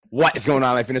What is going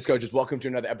on, my fitness coaches? Welcome to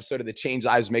another episode of the Change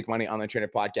Lives, Make Money Online Trainer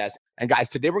podcast. And guys,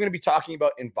 today we're going to be talking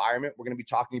about environment. We're going to be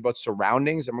talking about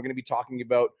surroundings, and we're going to be talking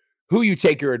about who you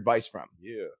take your advice from.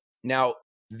 Yeah. Now,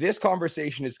 this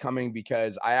conversation is coming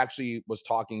because I actually was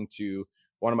talking to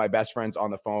one of my best friends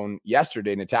on the phone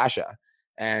yesterday, Natasha,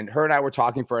 and her and I were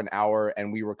talking for an hour,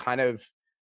 and we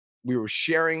were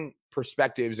sharing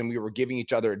perspectives, and we were giving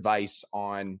each other advice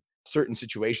on certain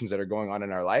situations that are going on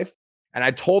in our life. And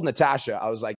I told Natasha, I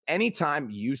was like, anytime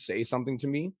you say something to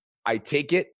me, I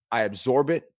take it, I absorb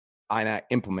it, and I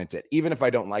implement it, even if I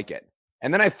don't like it.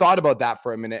 And then I thought about that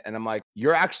for a minute, and I'm like,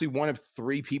 you're actually one of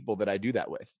three people that I do that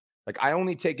with. Like, I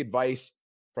only take advice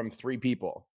from three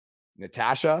people: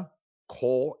 Natasha,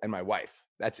 Cole, and my wife.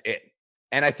 That's it.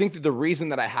 And I think that the reason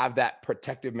that I have that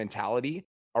protective mentality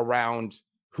around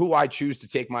who I choose to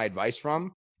take my advice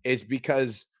from is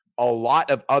because a lot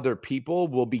of other people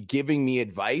will be giving me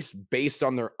advice based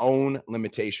on their own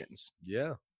limitations.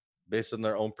 Yeah. Based on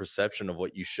their own perception of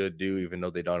what you should do, even though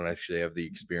they don't actually have the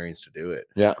experience to do it.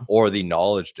 Yeah. Or the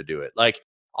knowledge to do it. Like,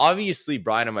 obviously,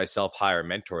 Brian and myself hire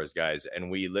mentors, guys,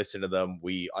 and we listen to them.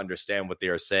 We understand what they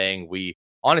are saying. We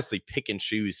honestly pick and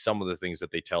choose some of the things that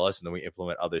they tell us, and then we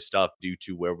implement other stuff due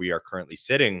to where we are currently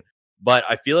sitting. But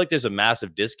I feel like there's a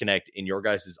massive disconnect in your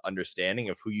guys' understanding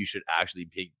of who you should actually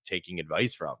be taking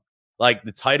advice from. Like,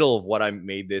 the title of what I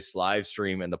made this live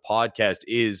stream and the podcast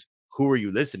is, who are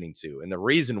you listening to? And the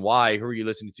reason why, who are you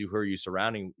listening to? Who are you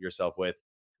surrounding yourself with?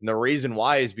 And the reason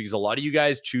why is because a lot of you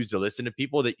guys choose to listen to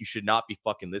people that you should not be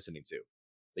fucking listening to,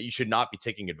 that you should not be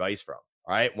taking advice from.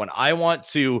 All right. When I want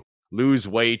to lose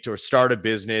weight or start a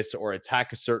business or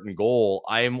attack a certain goal,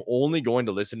 I am only going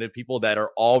to listen to people that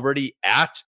are already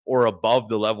at or above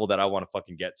the level that I want to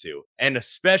fucking get to. And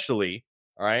especially,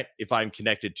 all right, if I'm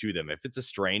connected to them. If it's a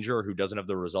stranger who doesn't have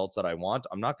the results that I want,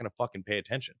 I'm not going to fucking pay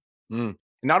attention.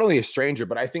 Not only a stranger,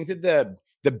 but I think that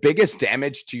the biggest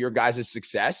damage to your guys'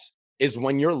 success is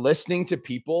when you're listening to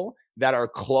people that are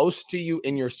close to you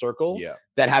in your circle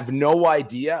that have no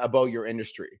idea about your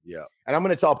industry. Yeah. And I'm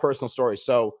going to tell a personal story.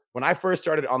 So when I first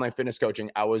started online fitness coaching,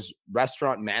 I was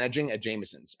restaurant managing at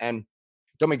Jameson's. And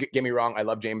don't get me wrong, I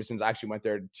love Jameson's. I actually went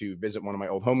there to visit one of my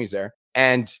old homies there.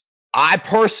 And I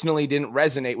personally didn't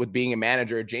resonate with being a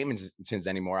manager at Jameson's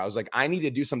anymore. I was like, I need to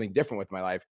do something different with my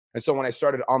life. And so when I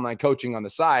started online coaching on the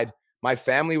side, my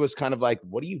family was kind of like,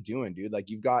 what are you doing, dude? Like,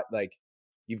 you've got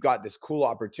this cool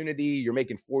opportunity. You're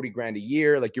making 40 grand a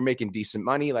year. Like, you're making decent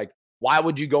money. Like, why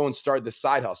would you go and start this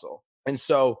side hustle? And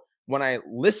so when I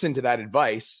listened to that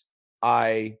advice,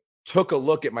 I took a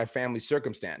look at my family's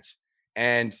circumstance,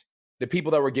 and the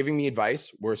people that were giving me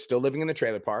advice were still living in the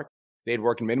trailer park. They'd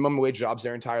worked minimum wage jobs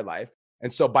their entire life.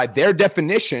 And so by their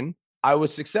definition, I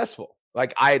was successful.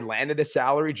 Like, I had landed a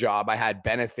salary job. I had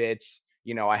benefits.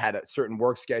 You know, I had a certain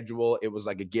work schedule. It was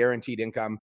like a guaranteed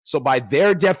income. So by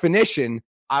their definition,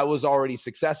 I was already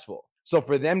successful. So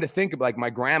for them to think of, like,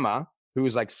 my grandma, who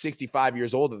was like 65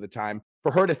 years old at the time,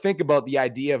 for her to think about the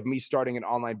idea of me starting an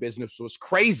online business was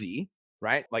crazy,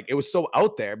 right? Like, it was so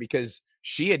out there because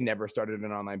she had never started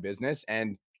an online business,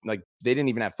 and like, they didn't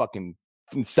even have fucking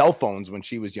cell phones when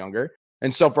she was younger.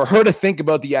 And so for her to think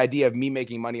about the idea of me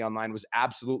making money online was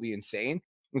absolutely insane.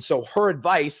 And so her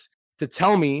advice to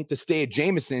tell me to stay at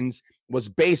Jameson's was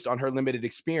based on her limited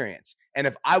experience. And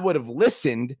if I would have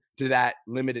listened to that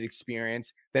limited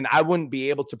experience, then I wouldn't be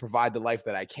able to provide the life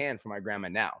that I can for my grandma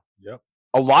now. Yep.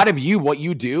 A lot of you, what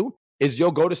you do is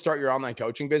you'll go to start your online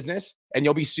coaching business, and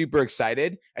you'll be super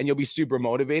excited, and you'll be super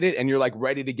motivated, and you're like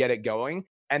ready to get it going.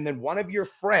 And then one of your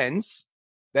friends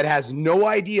that has no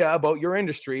idea about your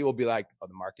industry will be like, oh,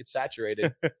 the market's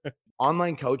saturated.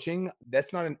 Online coaching,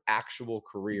 that's not an actual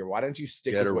career. Why don't you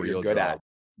stick with what you're good at?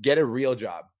 Get a real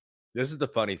job. This is the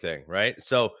funny thing, right?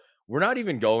 So we're not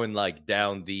even going like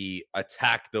down the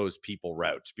attack those people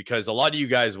route, because a lot of you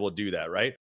guys will do that,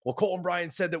 right? Well, Cole and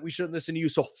Brian said that we shouldn't listen to you,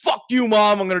 so fuck you,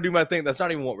 mom. I'm going to do my thing. That's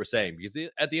not even what we're saying, because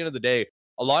at the end of the day,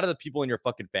 a lot of the people in your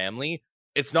fucking family,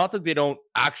 it's not that they don't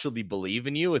actually believe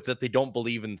in you. It's that they don't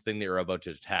believe in the thing that you're about to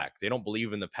attack. They don't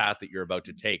believe in the path that you're about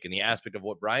to take. And the aspect of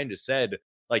what Brian just said,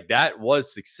 like, that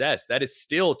was success. That is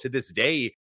still to this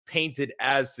day painted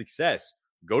as success.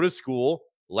 Go to school,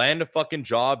 land a fucking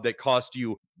job that cost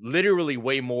you literally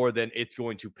way more than it's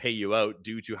going to pay you out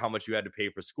due to how much you had to pay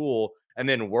for school, and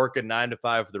then work a 9 to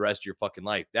 5 for the rest of your fucking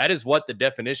life. That is what the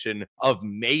definition of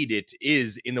made it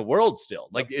is in the world still.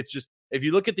 Like, it's just, if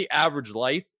you look at the average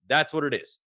life, that's what it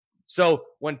is. So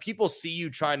when people see you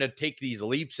trying to take these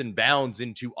leaps and bounds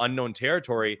into unknown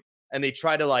territory, and they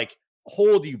try to like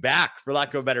hold you back, for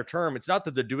lack of a better term, it's not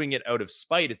that they're doing it out of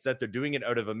spite. It's that they're doing it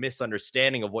out of a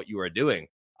misunderstanding of what you are doing.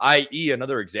 i.e.,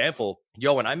 another example,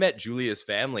 yo, when I met Julia's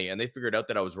family and they figured out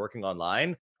that I was working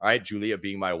online, all right, Julia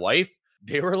being my wife,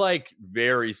 they were like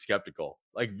very skeptical,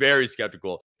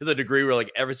 to the degree where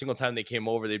like every single time they came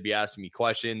over, they'd be asking me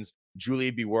questions.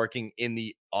 Julia'd be working in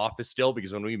the office still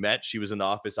because when we met, she was in the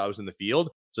office, I was in the field.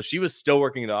 So she was still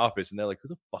working in the office, and they're like, who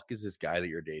the fuck is this guy that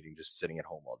you're dating just sitting at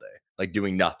home all day, like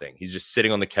doing nothing? He's just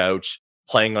sitting on the couch,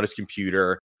 playing on his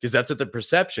computer, because that's what the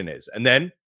perception is. And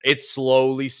then it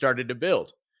slowly started to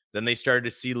build. Then they started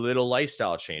to see little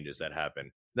lifestyle changes that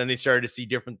happened. Then they started to see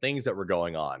different things that were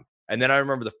going on. And then I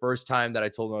remember the first time that I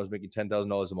told them I was making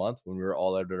 $10,000 a month when we were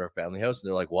all out at our family house. And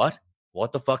they're like, what?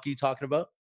 What the fuck are you talking about?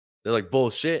 They're like,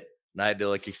 bullshit. And I had to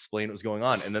like explain what was going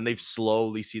on. And then they've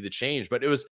slowly see the change. But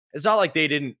it's not like they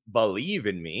didn't believe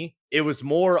in me. It was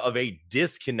more of a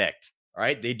disconnect. All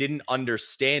right. They didn't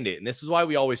understand it. And this is why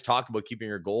we always talk about keeping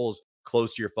your goals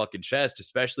close to your fucking chest,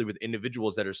 especially with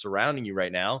individuals that are surrounding you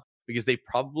right now, because they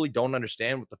probably don't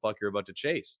understand what the fuck you're about to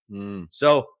chase.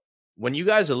 So when you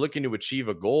guys are looking to achieve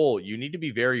a goal, you need to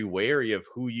be very wary of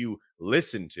who you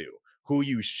listen to, who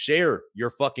you share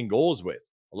your fucking goals with.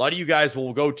 A lot of you guys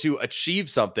will go to achieve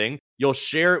something. You'll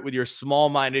share it with your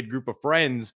small-minded group of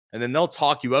friends, and then they'll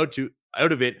talk you out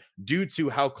of it due to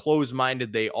how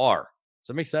close-minded they are. Does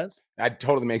that make sense? That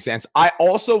totally makes sense. I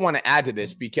also want to add to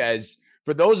this because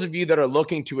for those of you that are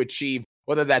looking to achieve,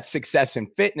 whether that's success in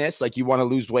fitness, like you want to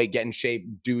lose weight, get in shape,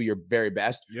 do your very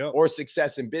best, or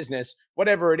success in business,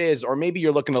 whatever it is, or maybe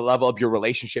you're looking to level up your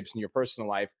relationships in your personal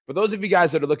life. For those of you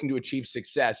guys that are looking to achieve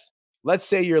success, let's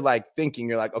say you're like thinking,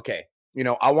 you're like, okay, you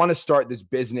know, I want to start this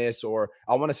business or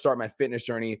I want to start my fitness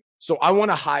journey. So I want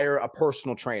to hire a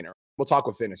personal trainer. We'll talk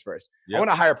with fitness first. I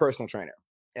want to hire a personal trainer.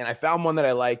 And I found one that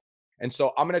I like. And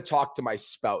so I'm going to talk to my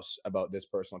spouse about this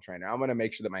personal trainer. I'm going to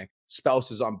make sure that my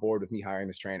spouse is on board with me hiring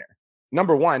this trainer.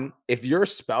 Number one, if your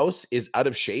spouse is out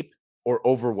of shape or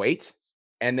overweight,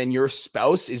 and then your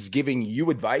spouse is giving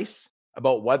you advice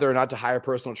about whether or not to hire a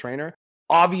personal trainer,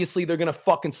 obviously they're going to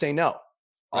fucking say no.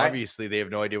 Right? Obviously, they have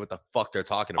no idea what the fuck they're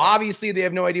talking about. Obviously, they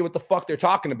have no idea what the fuck they're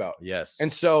talking about. Yes.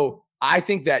 And so I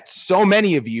think that so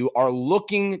many of you are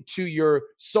looking to your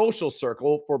social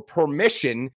circle for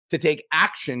permission to take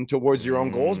action towards your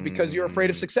own goals because you're afraid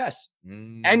of success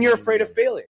and you're afraid of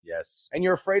failing. Yes. And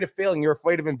you're afraid of failing. You're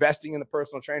afraid of investing in the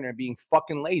personal trainer and being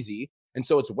fucking lazy. And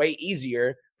so it's way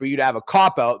easier for you to have a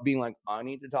cop out being like, I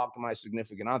need to talk to my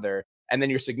significant other. And then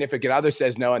your significant other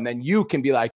says no. And then you can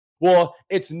be like, well,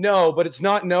 it's no, but it's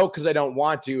not no because I don't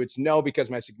want to. It's no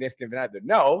because my significant other.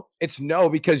 No, it's no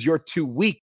because you're too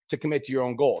weak to commit to your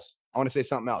own goals. I want to say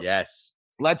something else. Yes.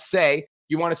 Let's say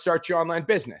you want to start your online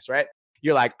business, right?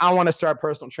 You're like, I want to start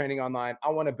personal training online. I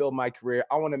want to build my career.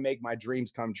 I want to make my dreams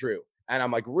come true. And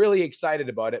I'm like really excited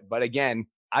about it. But again,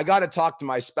 I got to talk to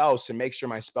my spouse and make sure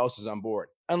my spouse is on board.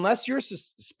 Unless your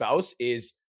spouse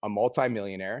is a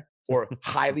multimillionaire or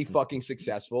highly fucking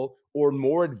successful or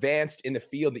more advanced in the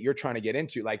field that you're trying to get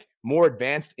into, like more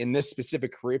advanced in this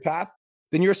specific career path,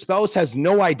 then your spouse has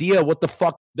no idea what the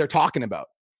fuck they're talking about.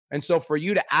 And so for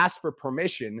you to ask for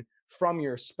permission from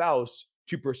your spouse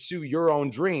to pursue your own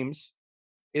dreams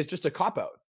is just a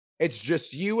cop-out. It's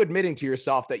just you admitting to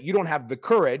yourself that you don't have the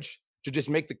courage to just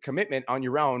make the commitment on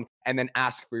your own and then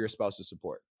ask for your spouse's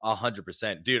support.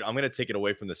 100%. Dude, I'm going to take it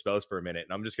away from the spouse for a minute,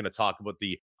 and I'm just going to talk about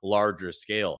the larger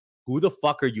scale. Who the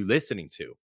fuck are you listening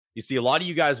to? You see, a lot of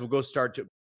you guys will go start to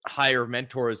hire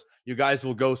mentors. You guys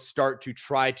will go start to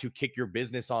try to kick your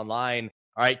business online.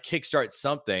 All right, kickstart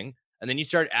something. And then you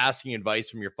start asking advice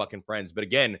from your fucking friends. But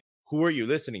again, who are you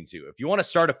listening to? If you want to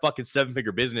start a fucking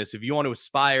 7-figure business, if you want to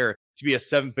aspire to be a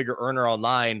 7-figure earner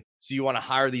online, so you want to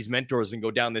hire these mentors and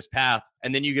go down this path,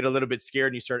 and then you get a little bit scared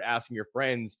and you start asking your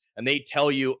friends and they tell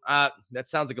you, that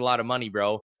sounds like a lot of money,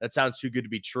 bro. That sounds too good to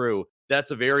be true.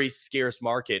 That's a very scarce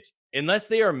market. Unless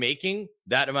they are making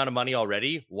that amount of money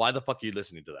already, why the fuck are you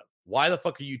listening to them? Why the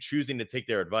fuck are you choosing to take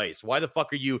their advice? Why the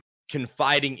fuck are you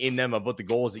confiding in them about the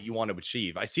goals that you want to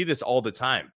achieve? I see this all the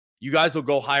time. You guys will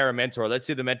go hire a mentor. Let's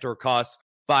say the mentor costs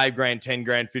 $5,000,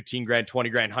 $10,000, $15,000,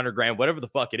 $20,000, $100,000, whatever the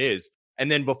fuck it is. And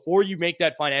then before you make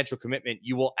that financial commitment,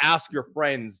 you will ask your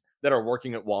friends that are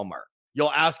working at Walmart.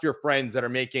 You'll ask your friends that are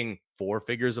making 4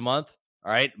 figures a month.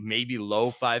 All right. Maybe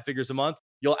low 5 figures a month.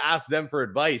 You'll ask them for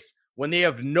advice when they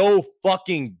have no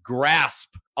fucking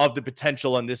grasp of the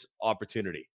potential on this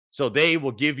opportunity. So they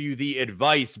will give you the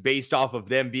advice based off of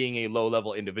them being a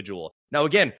low-level individual. Now,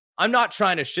 again, I'm not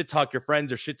trying to shit talk your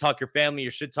friends or shit talk your family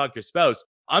or shit talk your spouse.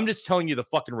 I'm just telling you the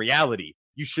fucking reality.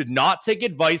 You should not take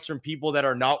advice from people that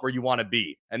are not where you want to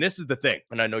be. And this is the thing.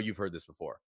 And I know you've heard this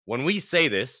before. When we say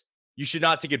this, you should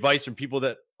not take advice from people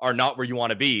that are not where you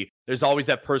want to be. There's always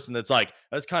that person that's like,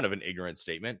 that's kind of an ignorant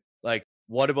statement. Like,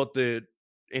 what about the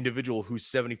individual who's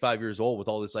 75 years old with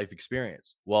all this life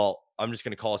experience? Well, I'm just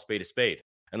going to call a spade.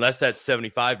 Unless that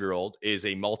 75-year-old is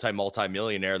a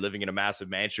multi-millionaire living in a massive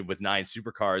mansion with 9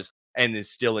 supercars and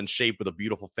is still in shape with a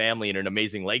beautiful family and an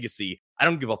amazing legacy, I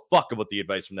don't give a fuck about the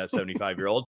advice from that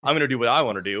 75-year-old. I'm going to do what I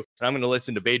want to do, and I'm going to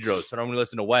listen to Bedros, and I'm going to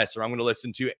listen to Wes, or I'm going to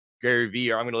listen to Gary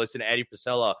Vee, or I'm going to listen to Eddie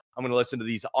Frisella. I'm going to listen to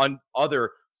these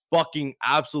other fucking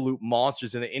absolute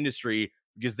monsters in the industry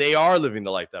because they are living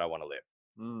the life that I want to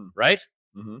live, right?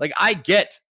 Mm-hmm. Like, I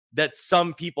get that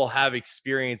some people have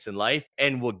experience in life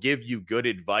and will give you good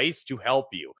advice to help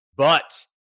you. But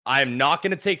I'm not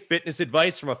going to take fitness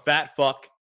advice from a fat fuck,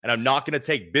 and I'm not going to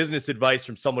take business advice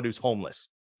from someone who's homeless.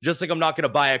 Just like I'm not going to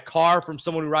buy a car from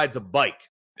someone who rides a bike.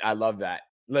 I love that.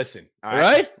 Listen, all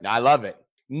right? I love it.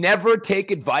 Never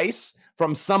take advice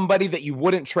from somebody that you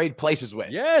wouldn't trade places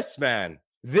with. Yes, man.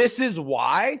 This is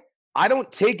why I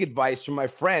don't take advice from my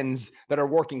friends that are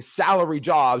working salary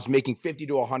jobs making 50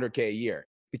 to 100K a year,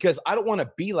 because I don't want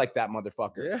to be like that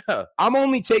motherfucker. Yeah. I'm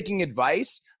only taking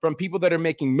advice from people that are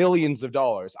making millions of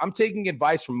dollars. I'm taking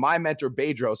advice from my mentor,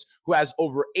 Bedros, who has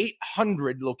over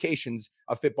 800 locations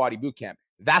of Fit Body Bootcamp.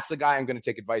 That's the guy I'm going to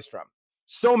take advice from.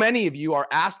 So many of you are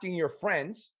asking your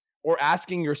friends or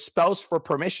asking your spouse for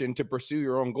permission to pursue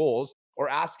your own goals, or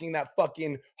asking that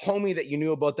fucking homie that you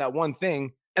knew about that one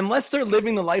thing. Unless they're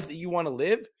living the life that you want to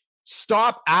live,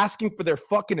 stop asking for their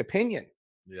fucking opinion.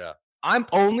 Yeah. I'm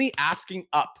only asking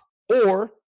up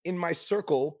or in my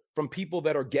circle from people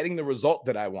that are getting the result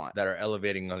that I want, that are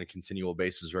elevating on a continual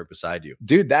basis right beside you.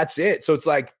 Dude, that's it. So it's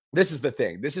like, this is the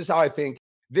thing. This is how I think.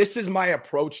 This is my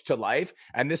approach to life.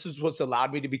 And this is what's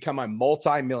allowed me to become a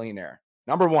multi-millionaire.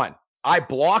 Number one, I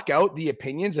block out the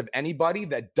opinions of anybody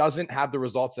that doesn't have the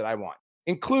results that I want,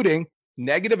 including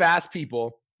negative ass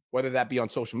people, whether that be on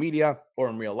social media or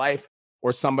in real life,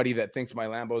 or somebody that thinks my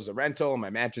Lambo's a rental and my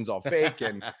mansion's all fake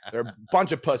and they're a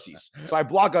bunch of pussies. So I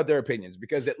block out their opinions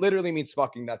because it literally means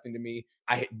fucking nothing to me.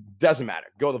 Doesn't matter.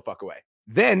 Go the fuck away.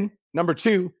 Then number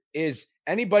two is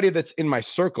anybody that's in my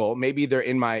circle, maybe they're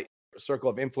in my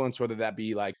circle of influence, whether that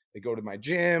be like they go to my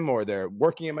gym or they're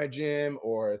working at my gym,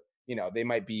 or, you know, they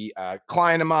might be a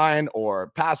client of mine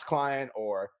or past client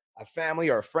or a family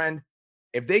or a friend.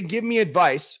 If they give me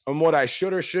advice on what I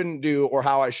should or shouldn't do or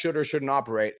how I should or shouldn't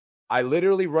operate, I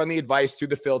literally run the advice through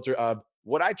the filter of,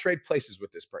 would I trade places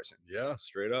with this person? Yeah,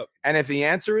 straight up. And if the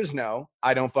answer is no,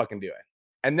 I don't fucking do it.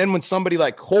 And then when somebody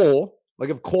like Cole, like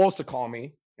if Cole's to call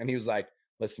me and he was like,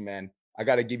 listen, man, I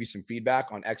got to give you some feedback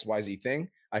on XYZ thing.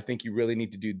 I think you really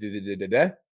need to do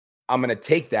da-da-da-da-da. I'm going to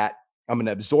take that. I'm going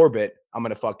to absorb it. I'm going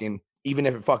to fucking, even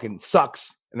if it fucking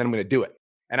sucks, and then I'm going to do it.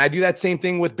 And I do that same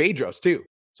thing with Bedros too.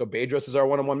 So Bedros is our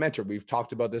one-on-one mentor. We've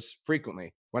talked about this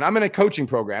frequently. When I'm in a coaching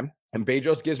program and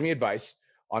Bedros gives me advice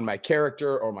on my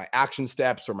character or my action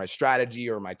steps or my strategy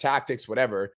or my tactics,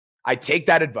 whatever, I take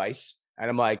that advice and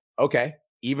I'm like, okay,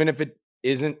 even if it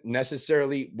isn't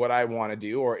necessarily what I want to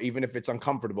do, or even if it's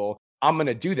uncomfortable, I'm going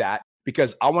to do that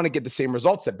because I want to get the same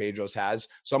results that Bedros has.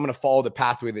 So I'm going to follow the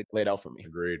pathway that laid out for me.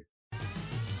 Agreed.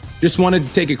 Just wanted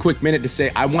to take a quick minute to say,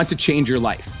 I want to change your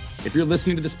life. If you're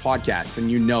listening to this podcast, then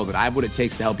you know that I have what it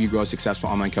takes to help you grow a successful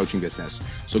online coaching business.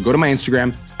 So go to my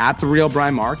Instagram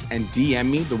 @TheRealBrianMark and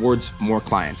DM me the words "more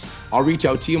clients." I'll reach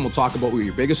out to you and we'll talk about what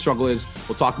your biggest struggle is.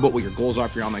 We'll talk about what your goals are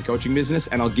for your online coaching business,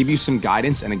 and I'll give you some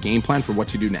guidance and a game plan for what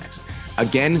to do next.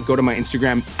 Again, go to my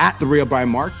Instagram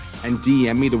 @TheRealBrianMark and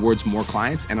DM me the words "more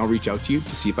clients," and I'll reach out to you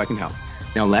to see if I can help.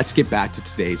 Now let's get back to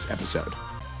today's episode.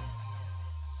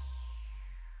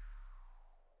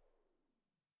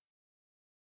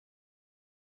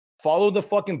 Follow the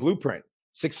fucking blueprint.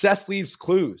 Success leaves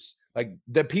clues. Like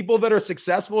the people that are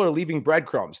successful are leaving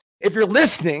breadcrumbs. If you're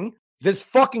listening, this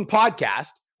fucking podcast,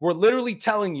 we're literally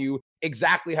telling you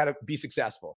exactly how to be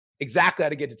successful, exactly how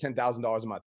to get to $10,000 a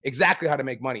month, exactly how to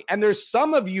make money. And there's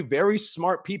some of you very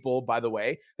smart people, by the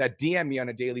way, that DM me on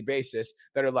a daily basis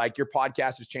that are like, your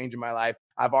podcast is changing my life.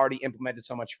 I've already implemented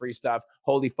so much free stuff.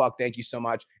 Holy fuck, thank you so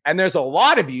much. And there's a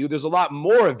lot of you, there's a lot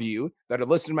more of you that are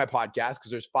listening to my podcast because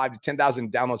there's 5,000 to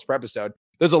 10,000 downloads per episode.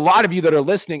 There's a lot of you that are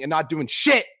listening and not doing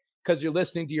shit because you're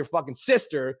listening to your fucking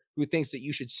sister who thinks that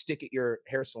you should stick at your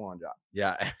hair salon job.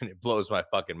 Yeah, and it blows my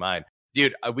fucking mind.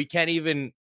 Dude, we can't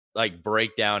even like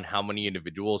break down how many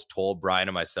individuals told Brian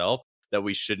and myself that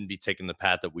we shouldn't be taking the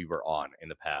path that we were on in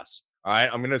the past. All right,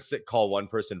 I'm going to call one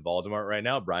person Voldemort right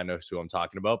now. Brian knows who I'm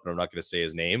talking about, but I'm not going to say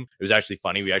his name. It was actually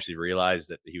funny. We actually realized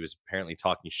that he was apparently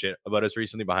talking shit about us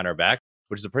recently behind our back,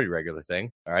 which is a pretty regular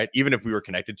thing. All right, even if we were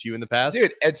connected to you in the past.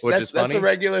 Dude, that's a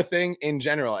regular thing in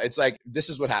general. It's like, this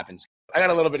is what happens. I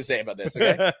got a little bit to say about this,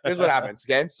 okay? Here's what happens,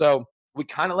 okay? So we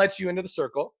kind of let you into the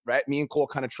circle, right? Me and Cole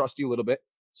kind of trust you a little bit.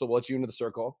 So we'll let you into the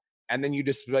circle. And then you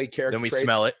display character Then we traits.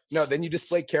 smell it. No, then you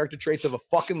display character traits of a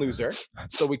fucking loser.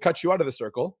 So we cut you out of the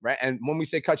circle, right? And when we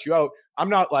say cut you out, I'm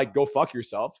not like, go fuck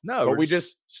yourself. No, but we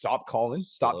just stop calling,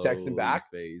 stop texting back,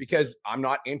 phase because I'm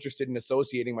not interested in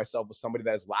associating myself with somebody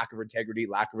that has lack of integrity,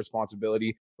 lack of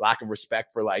responsibility, lack of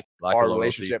respect for like Lack our of loyalty.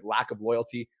 relationship, lack of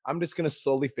loyalty. I'm just going to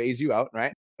slowly phase you out,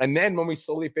 right? And then when we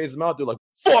slowly phase them out, they're like,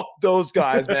 fuck those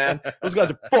guys, man. Those guys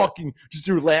are fucking just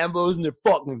through Lambos and they're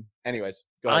fucking. Anyways,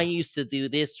 go I ahead. used to do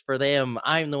this for them.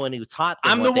 I'm the one who taught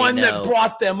them. I'm the what they one that know.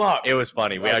 brought them up. It was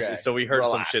funny. We Okay. actually, so we heard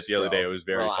some Relax, shit the other bro. day. It was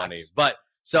very Relax. funny. But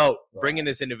so bringing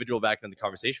Relax. this individual back into the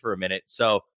conversation for a minute.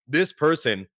 So this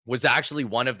person was actually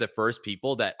one of the first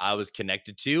people that I was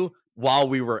connected to while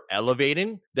we were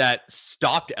elevating, that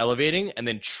stopped elevating and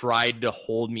then tried to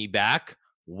hold me back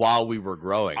while we were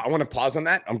growing. I want to pause on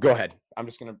that. Go ahead. I'm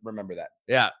just going to remember that.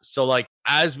 Yeah. So like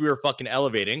as we were fucking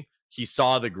elevating, he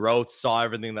saw the growth, saw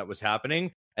everything that was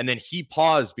happening, and then he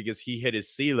paused because he hit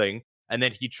his ceiling. And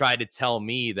then he tried to tell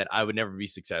me that I would never be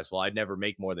successful. I'd never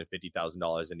make more than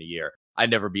 $50,000 in a year. I'd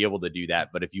never be able to do that.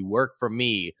 But if you work for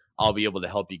me, I'll be able to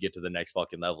help you get to the next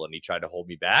fucking level. And he tried to hold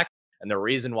me back. And the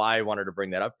reason why I wanted to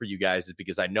bring that up for you guys is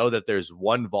because I know that there's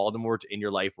one Voldemort in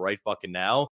your life right fucking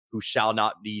now who shall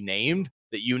not be named,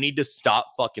 that you need to stop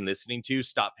fucking listening to,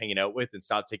 stop hanging out with, and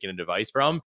stop taking advice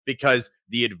from, because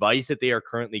the advice that they are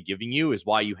currently giving you is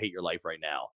why you hate your life right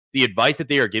now. The advice that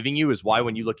they are giving you is why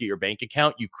when you look at your bank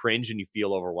account, you cringe and you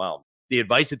feel overwhelmed. The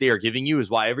advice that they are giving you is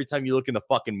why every time you look in the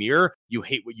fucking mirror, you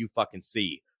hate what you fucking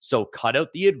see. So cut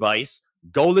out the advice,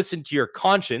 go listen to your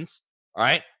conscience. All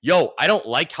right. Yo, I don't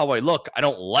like how I look. I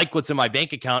don't like what's in my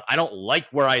bank account. I don't like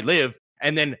where I live.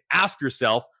 And then ask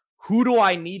yourself, who do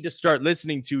I need to start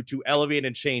listening to elevate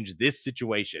and change this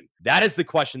situation? That is the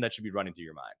question that should be running through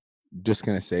your mind. Just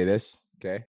going to say this.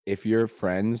 Okay. If your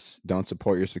friends don't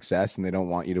support your success and they don't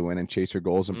want you to win and chase your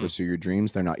goals and pursue your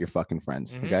dreams, they're not your fucking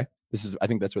friends. Mhm. Okay. I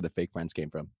think that's where the fake friends came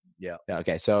from. Yeah.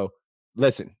 Okay. So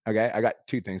listen, okay. I got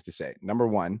two things to say. Number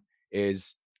one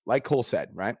is, like Cole said,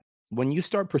 right? When you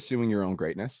start pursuing your own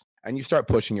greatness and you start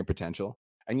pushing your potential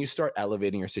and you start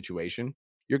elevating your situation,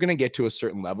 you're going to get to a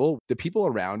certain level. The people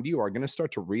around you are going to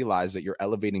start to realize that you're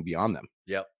elevating beyond them.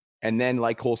 Yep. And then,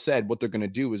 like Cole said, what they're going to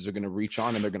do is they're going to reach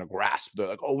on and they're going to grasp. They're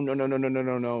like, oh,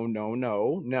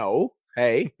 no.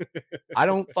 Hey, I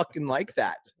don't fucking like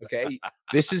that. Okay.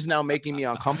 This is now making me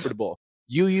uncomfortable.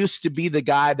 You used to be the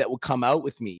guy that would come out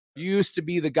with me. You used to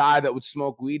be the guy that would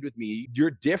smoke weed with me. You're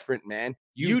different, man.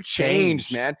 You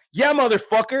changed, man. Yeah,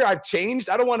 motherfucker. I've changed.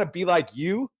 I don't want to be like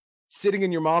you, sitting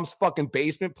in your mom's fucking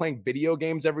basement playing video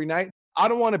games every night. I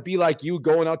don't want to be like you,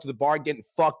 going out to the bar, getting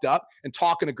fucked up and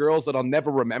talking to girls that I'll never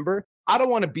remember. I don't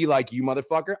want to be like you,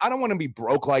 motherfucker. I don't want to be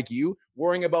broke like you,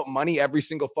 worrying about money every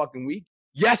single fucking week.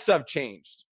 Yes, I've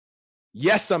changed.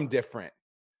 Yes, I'm different.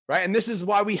 Right. And this is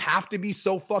why we have to be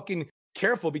so fucking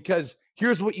careful, because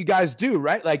here's what you guys do,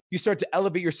 right? Like, you start to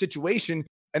elevate your situation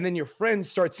and then your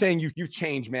friends start saying, you've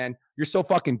changed, man. You're so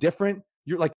fucking different.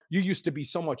 You're like, you used to be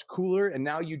so much cooler. And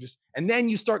now and then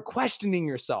you start questioning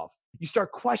yourself. You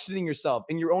start questioning yourself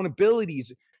and your own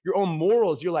abilities, your own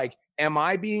morals. You're like, am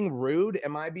I being rude?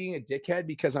 Am I being a dickhead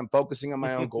because I'm focusing on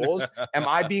my own goals? Am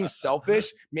I being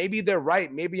selfish? Maybe they're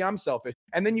right. Maybe I'm selfish.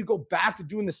 And then you go back to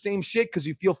doing the same shit because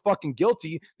you feel fucking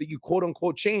guilty that you quote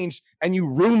unquote changed, and you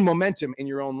ruin momentum in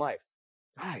your own life.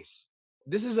 Guys,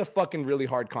 this is a fucking really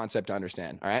hard concept to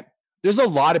understand. All right. There's a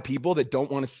lot of people that don't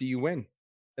want to see you win.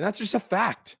 And that's just a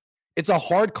fact. It's a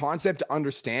hard concept to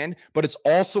understand, but it's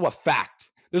also a fact.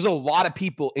 There's a lot of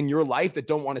people in your life that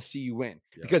don't want to see you win,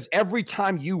 because every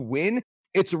time you win,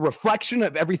 it's a reflection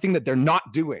of everything that they're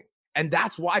not doing. And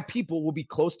that's why people will be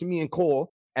close to me and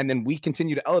Cole. And then we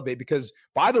continue to elevate, because,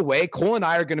 by the way, Cole and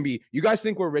I are going to be, you guys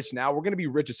think we're rich now. We're going to be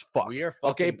rich as fuck. We are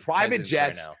okay. fucking Private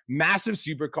jets, right now. massive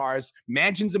supercars,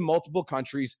 mansions in multiple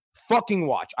countries. Fucking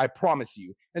watch. I promise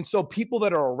you. And so people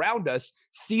that are around us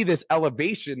see this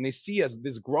elevation. They see us,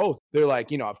 this growth. They're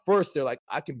like, at first they're like,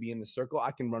 I can be in the circle.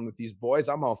 I can run with these boys.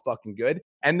 I'm all fucking good.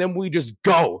 And then we just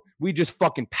go. We just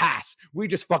fucking pass. We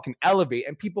just fucking elevate,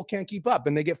 and people can't keep up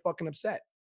and they get fucking upset.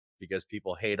 Because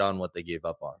people hate on what they gave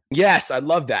up on. Yes, I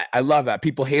love that. I love that.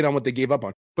 People hate on what they gave up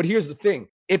on. But here's the thing.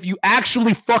 If you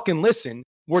actually fucking listen,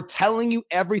 we're telling you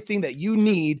everything that you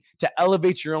need to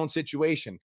elevate your own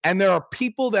situation. And there are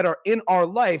people that are in our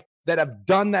life that have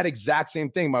done that exact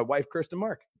same thing. My wife, Kirsten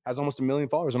Mark, has almost 1 million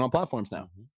followers on all platforms now.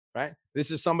 Right?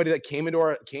 This is somebody that came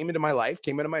into my life,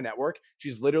 came into my network.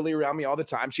 She's literally around me all the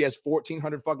time. She has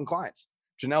 1,400 fucking clients.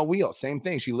 Janelle Wheel, same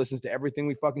thing. She listens to everything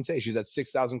we fucking say. She's at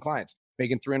 6,000 clients,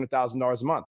 making $300,000 a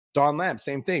month. Dawn Lamb,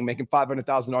 same thing, making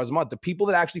 $500,000 a month. The people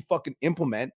that actually fucking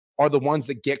implement are the ones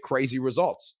that get crazy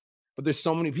results. But there's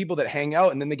so many people that hang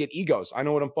out and then they get egos. I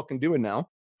know what I'm fucking doing now.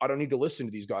 I don't need to listen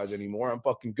to these guys anymore. I'm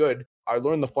fucking good. I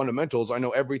learned the fundamentals. I know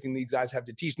everything these guys have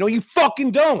to teach. No, you fucking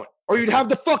don't. Or you'd have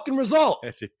the fucking result.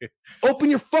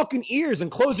 Open your fucking ears and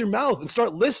close your mouth and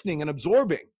start listening and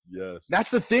absorbing. Yes.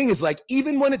 That's the thing is like,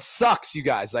 even when it sucks, you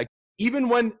guys, like even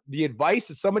when the advice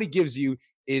that somebody gives you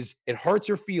is it hurts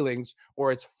your feelings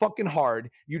or it's fucking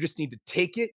hard, you just need to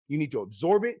take it. You need to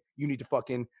absorb it. You need to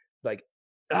fucking like,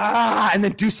 and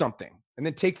then do something and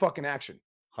then take fucking action.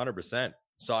 100%.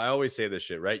 So I always say this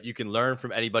shit, right? You can learn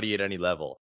from anybody at any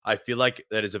level. I feel like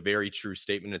that is a very true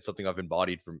statement. It's something I've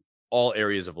embodied from all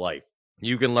areas of life.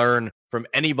 You can learn from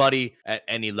anybody at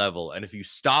any level. And if you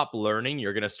stop learning,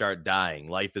 you're going to start dying.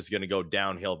 Life is going to go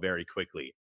downhill very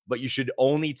quickly. But you should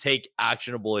only take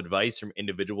actionable advice from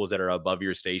individuals that are above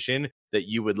your station that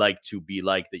you would like to be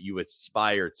like, that you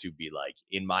aspire to be like,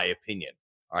 in my opinion.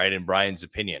 All right, in Brian's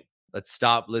opinion. Let's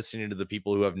stop listening to the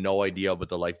people who have no idea about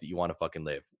the life that you want to fucking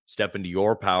live. Step into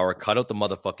your power, cut out the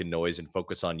motherfucking noise, and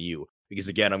focus on you. Because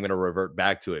again, I'm going to revert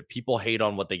back to it. People hate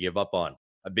on what they give up on.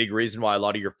 A big reason why a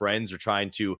lot of your friends are trying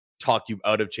to talk you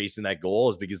out of chasing that goal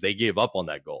is because they gave up on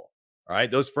that goal. All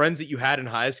right, those friends that you had in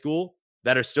high school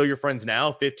that are still your friends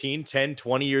now, 15, 10,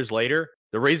 20 years later,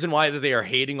 the reason why that they are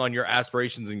hating on your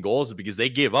aspirations and goals is because they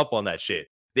gave up on that shit.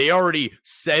 They already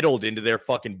settled into their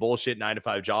fucking bullshit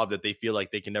 9-to-5 job that they feel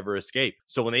like they can never escape.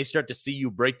 So when they start to see you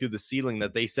break through the ceiling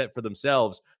that they set for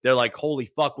themselves, they're like, holy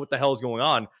fuck, what the hell is going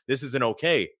on? This isn't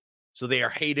okay. So they are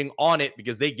hating on it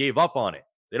because they gave up on it.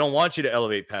 They don't want you to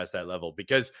elevate past that level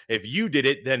because if you did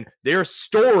it, then their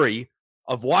story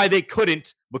of why they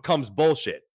couldn't becomes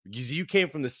bullshit because you came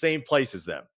from the same place as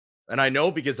them. And I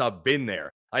know because I've been there.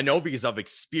 I know because I've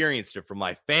experienced it from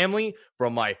my family,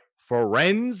 from my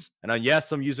friends, and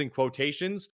yes, I'm using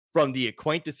quotations, from the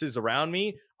acquaintances around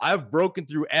me. I've broken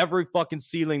through every fucking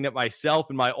ceiling that myself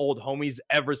and my old homies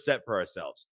ever set for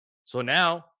ourselves. So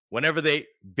now, whenever they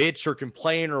bitch or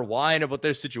complain or whine about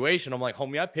their situation, I'm like,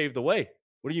 homie, I paved the way.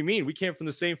 What do you mean? We came from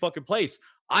the same fucking place.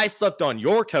 I slept on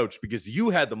your couch because you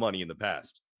had the money in the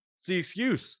past. It's the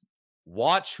excuse.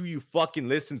 Watch who you fucking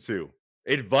listen to.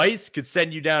 Advice could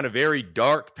send you down a very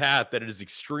dark path that it is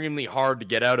extremely hard to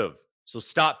get out of. So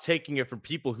stop taking it from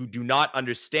people who do not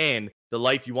understand the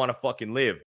life you want to fucking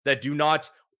live, that do not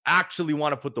actually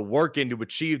want to put the work in to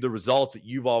achieve the results that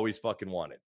you've always fucking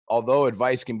wanted. Although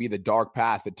advice can be the dark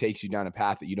path that takes you down a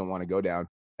path that you don't want to go down,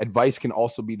 advice can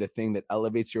also be the thing that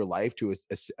elevates your life to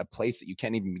a place that you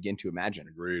can't even begin to imagine.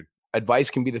 Agreed. Advice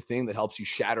can be the thing that helps you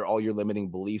shatter all your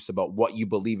limiting beliefs about what you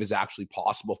believe is actually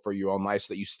possible for your own life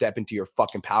so that you step into your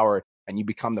fucking power and you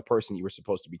become the person you were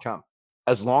supposed to become.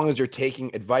 As long as you're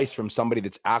taking advice from somebody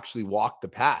that's actually walked the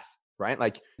path, right?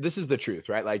 Like, this is the truth,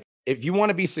 right? Like, if you want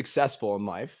to be successful in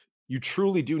life, you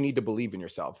truly do need to believe in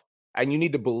yourself and you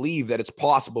need to believe that it's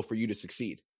possible for you to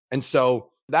succeed. And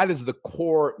so that is the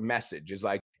core message is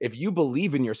like, if you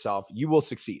believe in yourself, you will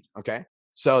succeed. Okay.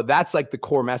 So that's like the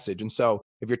core message. And so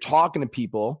if you're talking to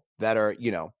people that are,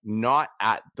 you know, not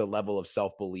at the level of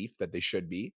self-belief that they should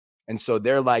be, and so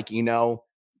they're like, you know,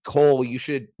 Cole,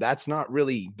 that's not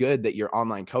really good that you're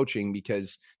online coaching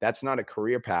because that's not a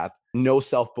career path. No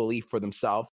self-belief for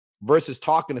themselves versus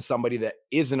talking to somebody that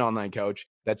is an online coach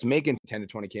that's making 10 to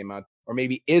 20K a month, or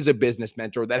maybe is a business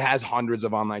mentor that has hundreds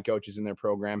of online coaches in their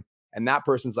program. And that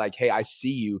person's like, hey, I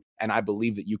see you and I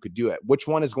believe that you could do it. Which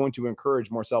one is going to encourage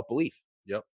more self-belief?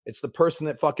 Yep. It's the person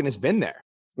that fucking has been there.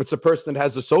 It's the person that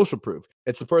has the social proof.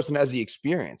 It's the person that has the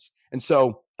experience. And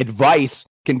so advice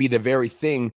can be the very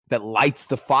thing that lights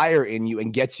the fire in you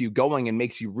and gets you going and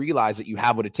makes you realize that you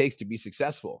have what it takes to be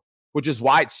successful, which is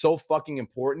why it's so fucking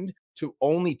important to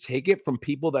only take it from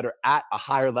people that are at a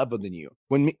higher level than you.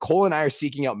 When Cole and I are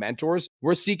seeking out mentors,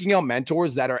 we're seeking out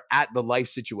mentors that are at the life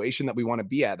situation that we want to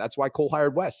be at. That's why Cole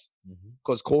hired Wes,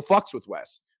 because Cole fucks with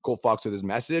Wes. Cole fucks with his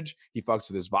message. He fucks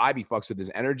with his vibe. He fucks with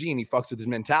his energy and he fucks with his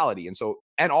mentality.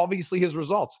 And obviously his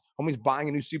results. Homie's buying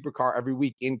a new supercar every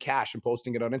week in cash and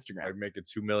posting it on Instagram. I'd make it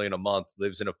 $2 million a month,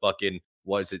 lives in a fucking,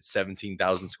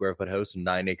 17,000 square foot house and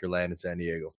 9-acre land in San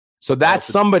Diego. So that's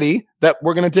somebody that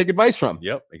we're going to take advice from.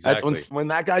 Yep, exactly. When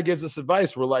that guy gives us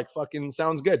advice, we're like, fucking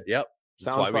sounds good. Yep.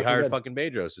 That's why we hired fucking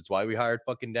Bedros. It's why we hired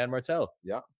fucking Dan Martell.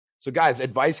 Yeah. So guys,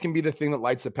 advice can be the thing that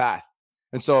lights the path.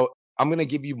 And so I'm going to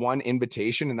give you one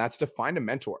invitation, and that's to find a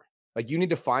mentor. Like, you need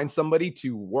to find somebody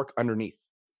to work underneath,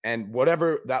 and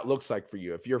whatever that looks like for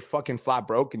you. If you're fucking flat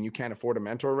broke and you can't afford a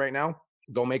mentor right now,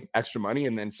 go make extra money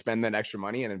and then spend that extra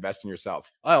money and invest in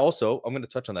yourself. I'm going to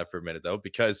touch on that for a minute though,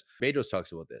 because Bedros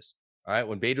talks about this. All right.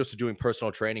 When Bedros was doing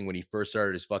personal training, when he first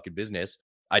started his fucking business,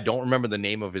 I don't remember the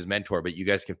name of his mentor, but you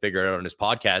guys can figure it out on his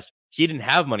podcast. He didn't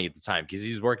have money at the time because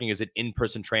he's working as an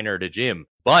in-person trainer at a gym.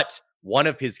 But one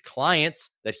of his clients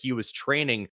that he was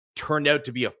training turned out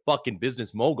to be a fucking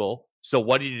business mogul. So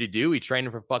what did he do? He trained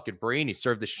him for fucking free and he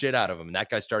served the shit out of him. And that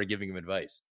guy started giving him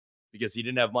advice because he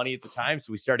didn't have money at the time.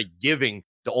 So he started giving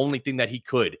the only thing that he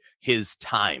could, his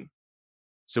time.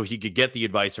 So he could get the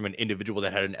advice from an individual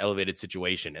that had an elevated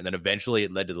situation. And then eventually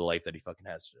it led to the life that he fucking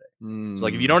has today. So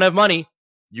like, if you don't have money,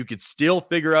 you could still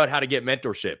figure out how to get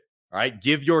mentorship. All right.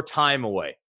 Give your time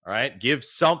away. All right. Give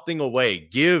something away.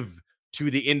 Give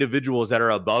to the individuals that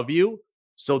are above you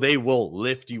so they will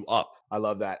lift you up. I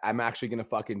love that. I'm actually going to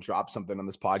fucking drop something on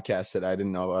this podcast that I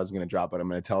didn't know I was going to drop, but I'm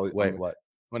going to tell. Wait, what?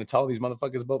 I'm going to tell these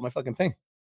motherfuckers about my fucking thing.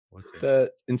 What's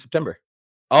it? In September.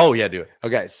 Oh, yeah, do it.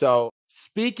 Okay. So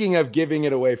speaking of giving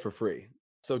it away for free.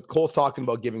 So Cole's talking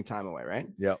about giving time away, right?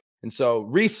 Yep. And so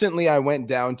recently I went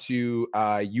down to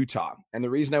Utah. And the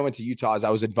reason I went to Utah is I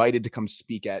was invited to come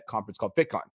speak at a conference called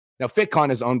FitCon. Now,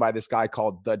 FitCon is owned by this guy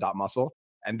called The Muscle.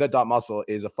 And The Muscle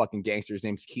is a fucking gangster. His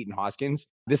name's Keaton Hoskins.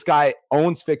 This guy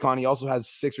owns FitCon. He also has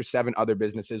 6 or 7 other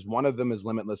businesses. One of them is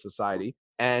Limitless Society.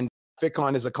 And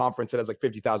FitCon is a conference that has like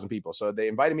 50,000 people. So they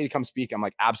invited me to come speak. I'm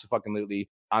like, absolutely,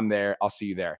 I'm there. I'll see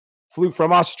you there. Flew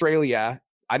from Australia.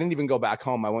 I didn't even go back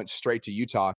home. I went straight to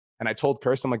Utah. And I told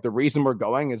Kirsten, I'm like, the reason we're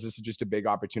going is this is just a big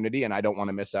opportunity and I don't want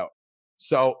to miss out.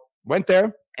 So went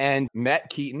there and met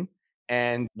Keaton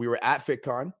and we were at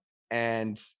FitCon.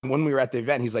 And when we were at the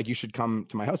event, he's like, you should come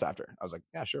to my house after. I was like,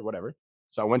 yeah, sure, whatever.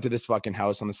 So I went to this fucking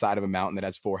house on the side of a mountain that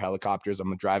has 4 helicopters.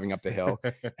 I'm driving up the hill.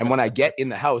 And when I get in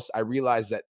the house, I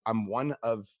realized that I'm one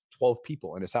of 12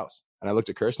 people in his house. And I looked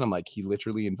at Kirsten. I'm like, he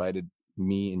literally invited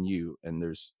me and you, and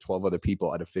there's 12 other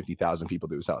people out of 50,000 people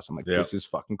to his house. I'm like, This is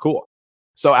fucking cool.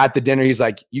 So at the dinner, he's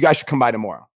like, you guys should come by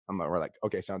tomorrow. We're like,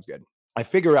 okay, sounds good. I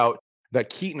figure out that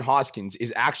Keaton Hoskins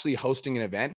is actually hosting an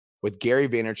event with Gary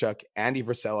Vaynerchuk, Andy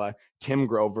Frisella, Tim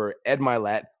Grover, Ed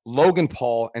Milet, Logan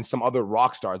Paul, and some other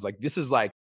rock stars. Like, this is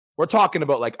like, we're talking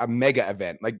about like a mega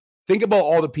event. Like, think about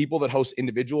all the people that host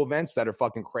individual events that are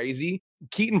fucking crazy.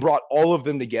 Keaton brought all of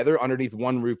them together underneath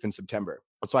one roof in September.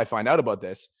 So I find out about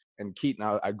this, and Keaton,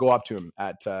 I go up to him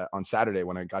on Saturday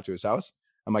when I got to his house.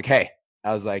 I'm like, hey,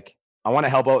 I was like, I want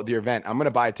to help out with your event. I'm going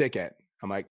to buy a ticket. I'm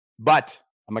like,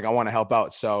 I want to help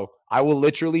out. So I will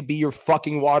literally be your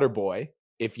fucking water boy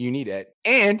if you need it.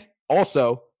 And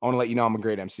also, I want to let you know I'm a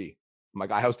great MC. I'm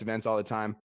like, I host events all the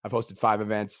time. I've hosted 5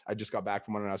 events. I just got back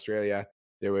from one in Australia.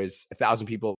 There was 1,000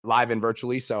 people live and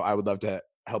virtually. So I would love to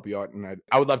help you out. And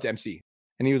I would love to MC.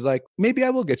 And he was like, maybe I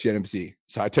will get you an MC.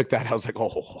 So I took that. I was like,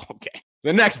 oh, okay.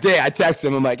 The next day I texted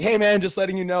him. I'm like, hey man, just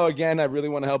letting you know again, I really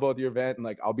want to help out with your event. And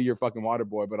like, I'll be your fucking water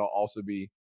boy, but I'll also be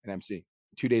an MC.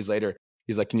 2 days later,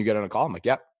 he's like, can you get on a call? I'm like,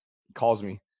 yep. He calls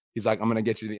me. He's like, I'm going to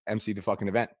get you to MC the fucking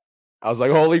event. I was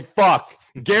like, holy fuck.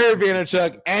 Gary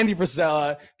Vaynerchuk, Andy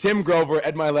Frisella, Tim Grover,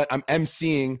 Ed Milet. I'm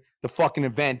MCing the fucking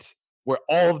event where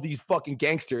all of these fucking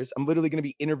gangsters, I'm literally going to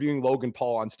be interviewing Logan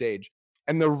Paul on stage.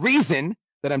 And the reason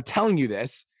that I'm telling you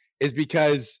this is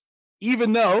because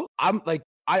even though I'm like,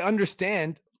 I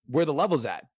understand where the level's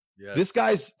at. Yes. This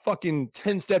guy's fucking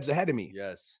 10 steps ahead of me.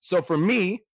 Yes. So for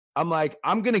me, I'm like,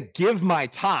 I'm going to give my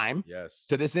time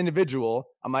to this individual.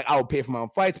 I'm like, I will pay for my own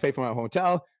flights, pay for my own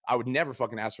hotel. I would never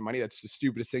fucking ask for money. That's the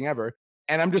stupidest thing ever.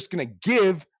 And I'm just going to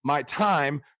give my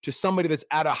time to somebody that's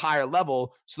at a higher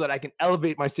level so that I can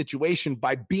elevate my situation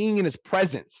by being in his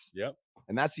presence. Yep.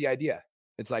 And that's the idea.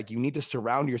 It's like, you need to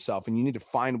surround yourself and you need to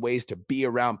find ways to be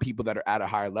around people that are at a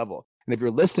higher level. And if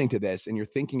you're listening to this and you're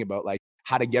thinking about like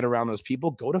how to get around those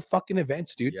people, go to fucking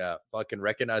events, dude. Yeah. Fucking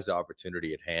recognize the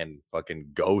opportunity at hand.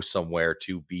 Fucking go somewhere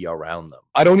to be around them.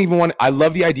 I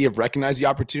love the idea of recognize the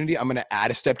opportunity. I'm going to add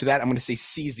a step to that. I'm going to say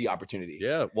seize the opportunity.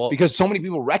 Yeah. Well, because so many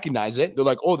people recognize it. They're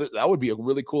like, oh, that would be a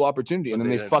really cool opportunity. And then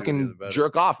they fucking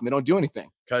jerk off and they don't do anything.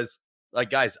 Because like,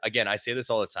 guys, again, I say this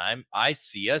all the time. I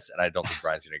see us, and I don't think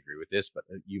Brian's going to agree with this, but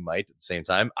you might at the same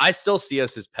time. I still see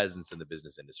us as peasants in the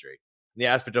business industry. In the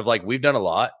aspect of like, we've done a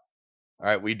lot. All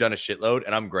right, we've done a shitload,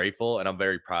 and I'm grateful, and I'm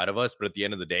very proud of us. But at the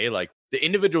end of the day, like the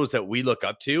individuals that we look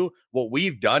up to, what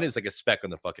we've done is like a speck on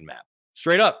the fucking map.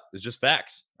 Straight up, it's just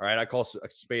facts. All right, I call a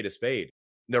spade a spade.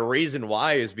 The reason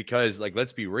why is because, like,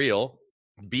 let's be real,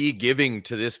 be giving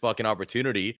to this fucking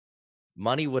opportunity,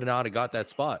 money would not have got that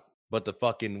spot. But the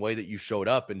fucking way that you showed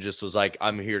up and just was like,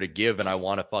 I'm here to give and I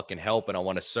want to fucking help and I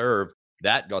want to serve,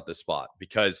 that got the spot,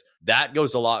 because that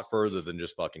goes a lot further than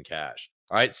just fucking cash.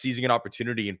 All right. Seizing an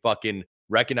opportunity and fucking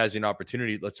recognizing an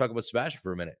opportunity. Let's talk about Sebastian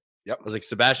for a minute. Yep. I was like,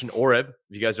 Sebastian Oreb,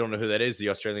 if you guys don't know who that is, the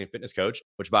Australian fitness coach,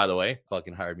 which by the way,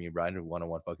 fucking hired me and Brian to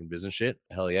one-on-one fucking business shit.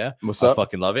 Hell yeah. What's up? I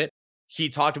fucking love it. He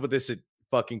talked about this at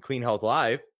fucking Clean Health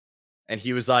Live. And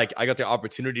he was like, I got the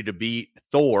opportunity to be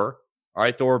Thor. All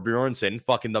right, Thor Bjornsson,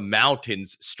 fucking the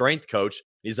Mountains strength coach.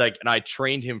 He's like, and I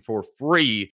trained him for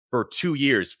free for 2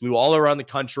 years, flew all around the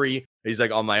country. He's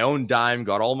like, on my own dime,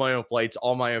 got all my own flights,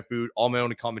 all my own food, all my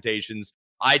own accommodations.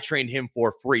 I trained him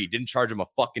for free, didn't charge him a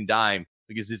fucking dime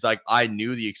because he's like, I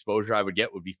knew the exposure I would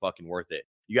get would be fucking worth it.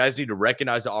 You guys need to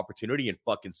recognize the opportunity and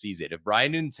fucking seize it. If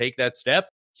Brian didn't take that step,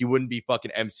 he wouldn't be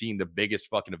fucking emceeing the biggest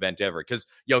fucking event ever. Because,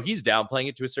 he's downplaying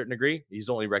it to a certain degree. He's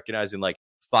only recognizing like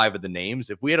 5 of the names.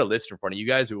 If we had a list in front of you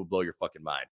guys, it would blow your fucking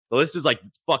mind. The list is like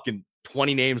fucking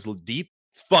 20 names deep.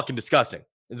 It's fucking disgusting.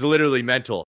 It's literally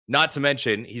mental. Not to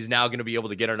mention, he's now going to be able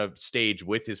to get on a stage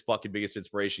with his fucking biggest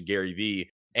inspiration, Gary Vee,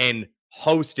 and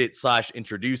host it /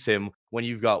 introduce him when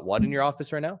you've got what in your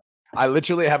office right now? I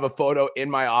literally have a photo in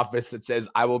my office that says,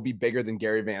 I will be bigger than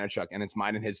Gary Vaynerchuk, and it's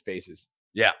mine and his faces.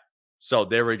 Yeah. So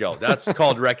there we go. That's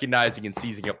called recognizing and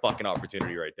seizing a fucking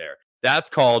opportunity right there. That's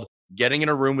called getting in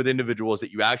a room with individuals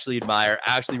that you actually admire,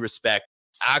 actually respect,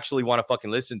 actually want to fucking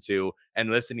listen to, and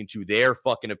listening to their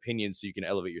fucking opinions so you can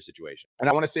elevate your situation. And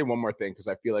I want to say one more thing because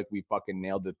I feel like we fucking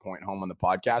nailed the point home on the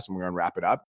podcast and we're going to wrap it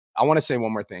up. I want to say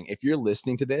one more thing. If you're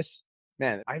listening to this,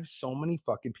 man, I have so many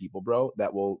fucking people, bro,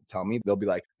 that will tell me, they'll be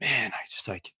like, man,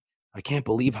 I can't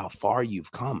believe how far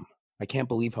you've come. I can't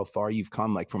believe how far you've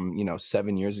come, like from,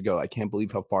 7 years ago. I can't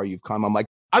believe how far you've come. I'm like,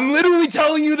 I'm literally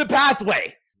telling you the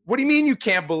pathway. What do you mean you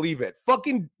can't believe it?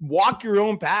 Fucking walk your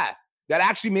own path. That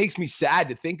actually makes me sad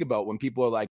to think about when people are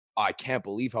like, oh, I can't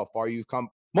believe how far you've come.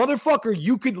 Motherfucker,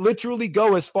 you could literally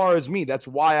go as far as me. That's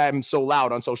why I'm so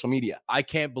loud on social media. I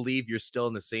can't believe you're still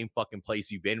in the same fucking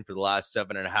place you've been for the last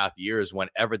 7.5 years when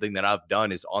everything that I've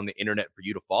done is on the internet for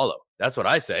you to follow. That's what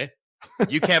I say.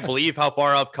 You can't believe how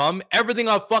far I've come. Everything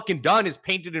I've fucking done is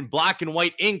painted in black and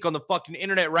white ink on the fucking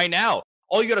internet right now.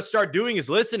 All you got to start doing is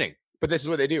listening. But this is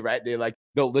what they do, right?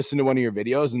 They'll listen to one of your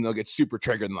videos and they'll get super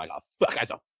triggered and like, oh, that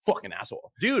guy's a fucking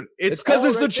asshole. Dude, it's because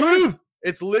it's the truth.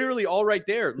 It's literally all right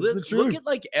there. Look at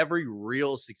like every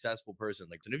real successful person.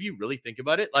 Like, and if you really think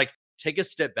about it, like take a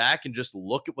step back and just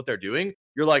look at what they're doing.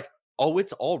 You're like, oh,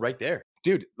 it's all right there.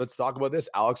 Dude, let's talk about this.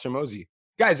 Alex Hormozi.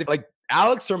 Guys, like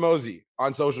Alex Hormozi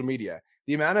on social media,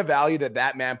 the amount of value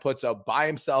that man puts out by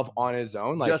himself on his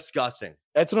own, like disgusting.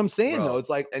 That's what I'm saying, Bro. though. It's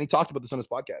like, and he talked about this on his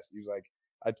podcast. He was like,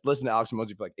 I listened to Alex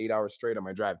Hormozi for like 8 hours straight on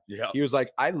my drive. Yeah. He was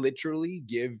like, I literally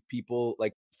give people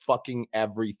like fucking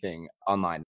everything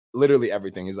online. Literally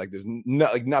everything. He's like, there's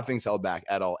nothing's held back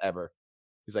at all, ever.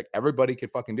 He's like, everybody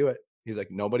could fucking do it. He's like,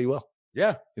 nobody will.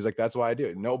 Yeah. He's like, that's why I do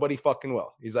it. Nobody fucking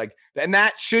will. He's like, and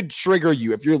that should trigger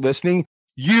you. If you're listening,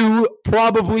 you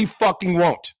probably fucking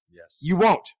won't. Yes. You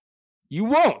won't. You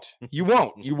won't. You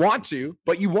won't. You want to,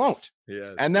 but you won't.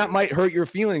 Yeah. And that might hurt your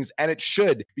feelings, and it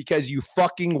should, because you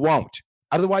fucking won't.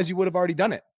 Otherwise, you would have already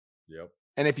done it. Yep.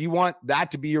 And if you want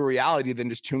that to be your reality, then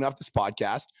just tune off this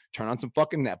podcast, turn on some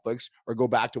fucking Netflix, or go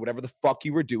back to whatever the fuck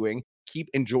you were doing. Keep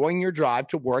enjoying your drive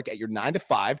to work at your 9 to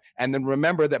 5. And then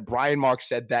remember that Brian Mark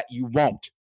said that you won't.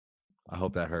 I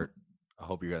hope that hurt. I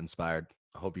hope you got inspired.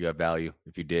 I hope you got value.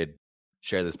 If you did,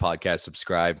 share this podcast,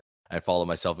 subscribe, and follow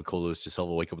myself at Cole Lewis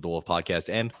DeSilva, Wake Up with the Wolf podcast,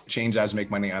 and Change Lives,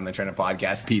 Make Money on the Trainer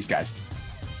podcast. Peace, guys.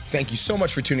 Thank you so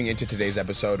much for tuning into today's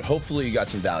episode. Hopefully you got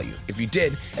some value. If you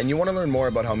did, and you want to learn more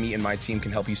about how me and my team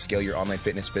can help you scale your online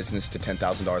fitness business to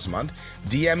 $10,000 a month,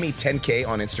 DM me 10K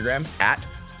on Instagram at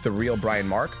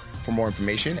TheRealBrianMark for more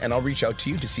information, and I'll reach out to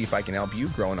you to see if I can help you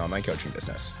grow an online coaching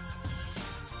business.